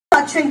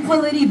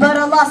tranquility, but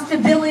I lost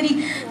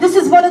stability. This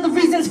is one of the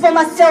reasons for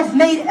my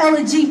self-made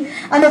elegy.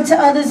 I know to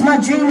others my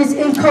dream is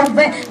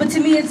incorrect, but to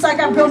me it's like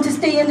I've grown to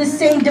stay in the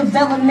same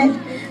development.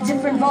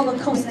 Different roller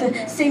coaster,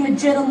 same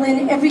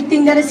adrenaline.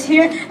 Everything that is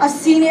here, I've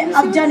seen it,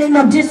 I've done it,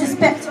 no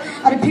disrespect.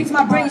 I depict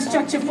my brain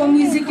structure for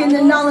music and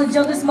the knowledge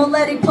of this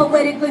melodic,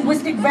 poetic,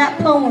 linguistic rap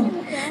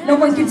poem. No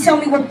one can tell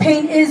me what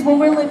pain is when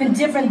we're living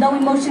different, though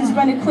emotions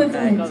run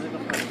equivalent.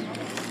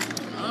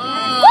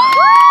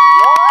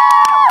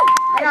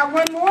 I got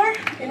one more,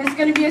 and it's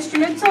going to be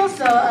instrumental,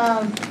 so,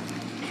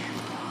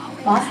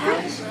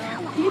 Boston,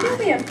 can you do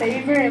me a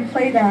favor and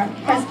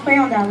press play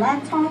on that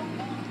laptop?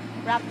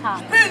 Laptop.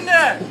 Spin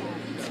that!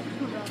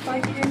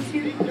 Plug it into.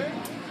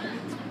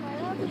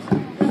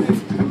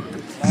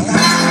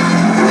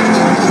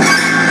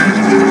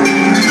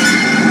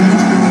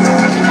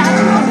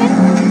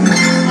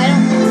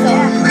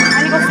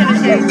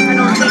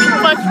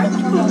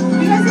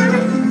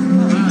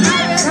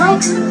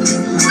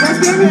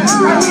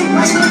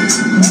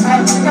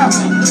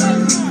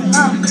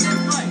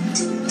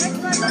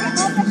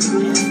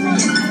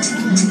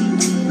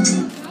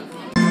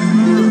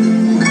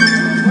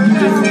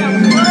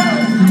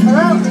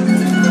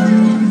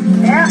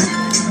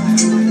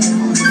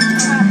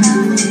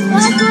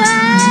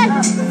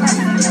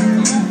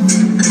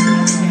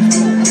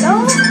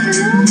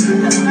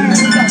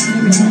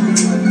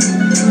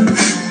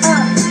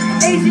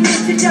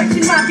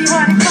 Introduction might be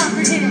hard to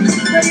comprehend,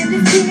 but in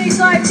this teenage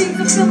life things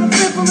are feeling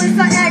frivolous.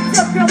 I act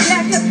up, girl,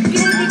 back up,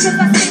 get in because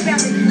I stay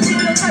valid.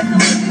 Stereotypes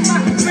don't look at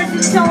my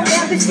expression tone.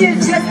 Ambition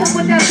dressed up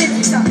with that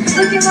bitch on,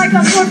 looking like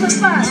I'm 4 for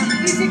 5.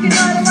 Music and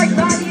idol like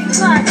Bonnie and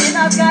Clyde, and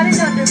I've got an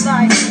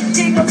underbite.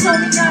 Jacob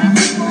told me not to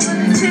keep over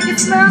this chicken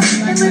smile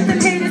and let them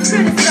haters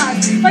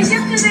criticize. Like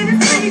yesterday, this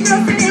pretty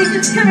girl said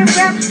Asians couldn't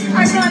rap.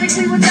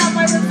 Ironically, without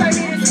my lips, I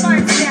made her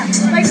spine snap.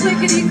 Like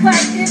clickety clack,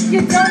 if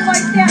you're done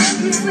like that,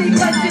 you sleep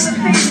right to the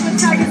face with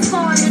tigers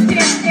clawing your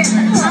damn ass.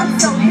 I'm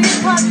so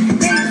hip-hop,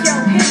 made yo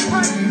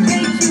hip-hop,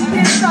 made you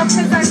pissed off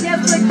cause I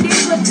never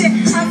gave a fit.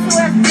 I'm so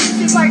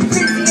ambitious like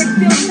Chrissy and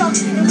Phil Trump.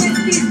 And when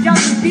Steez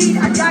dropped the beat,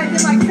 I dived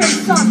in like Trey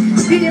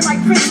Songz, beat it like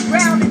Chris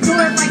Brown, and do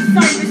it like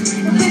Cyrus.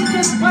 And when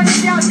just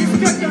punched out,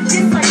 destructive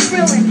just like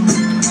thrilling.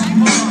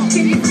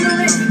 Can you feel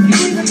it? You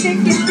even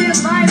think it's still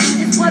live?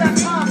 It's what I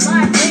call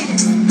live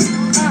latest.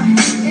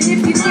 And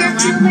if you can't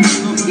feel it,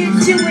 get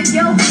you and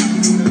yo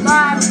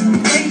live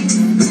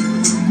latest.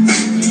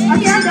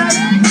 Okay, I'm done.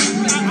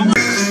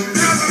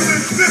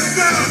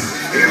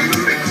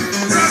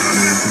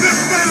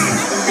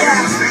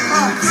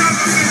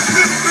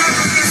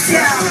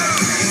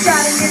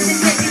 Starting in the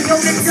nigga, yo,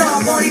 the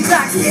dog, body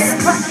back, yeah.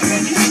 Rockin'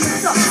 nigga,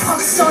 eat up, I'm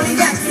sorry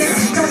that, yeah.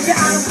 Don't you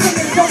out of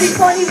women, don't be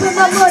funny with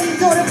my money,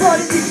 don't the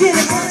party's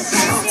beginning.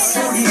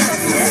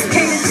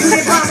 Haters do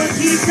the mama,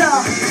 keep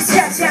up.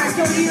 Shout out,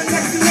 don't even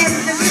let the end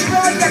of the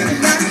story. Got the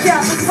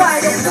non-job, the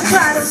pride, the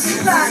pride, the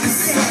pride.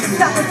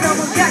 Stop a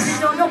double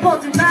gadget, don't know about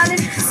the man.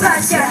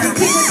 Slide shot, the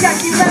king of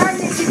Jackie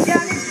Ryan, nigga,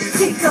 Janet.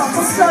 Kick up,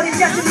 I'm sorry,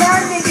 got the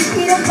man, nigga,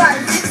 eat up, body,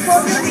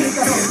 for the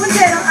speaker. When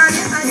they don't on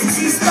the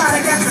G-spot,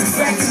 I got the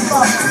second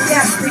ball.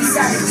 Gas, please,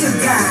 out of you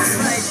guys.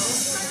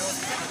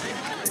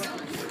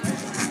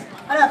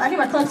 I need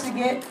my clutch to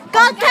get.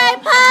 Go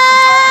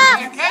K-pop!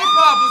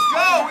 K-pop, let's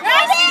go! We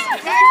gotta see some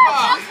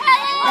K-pop!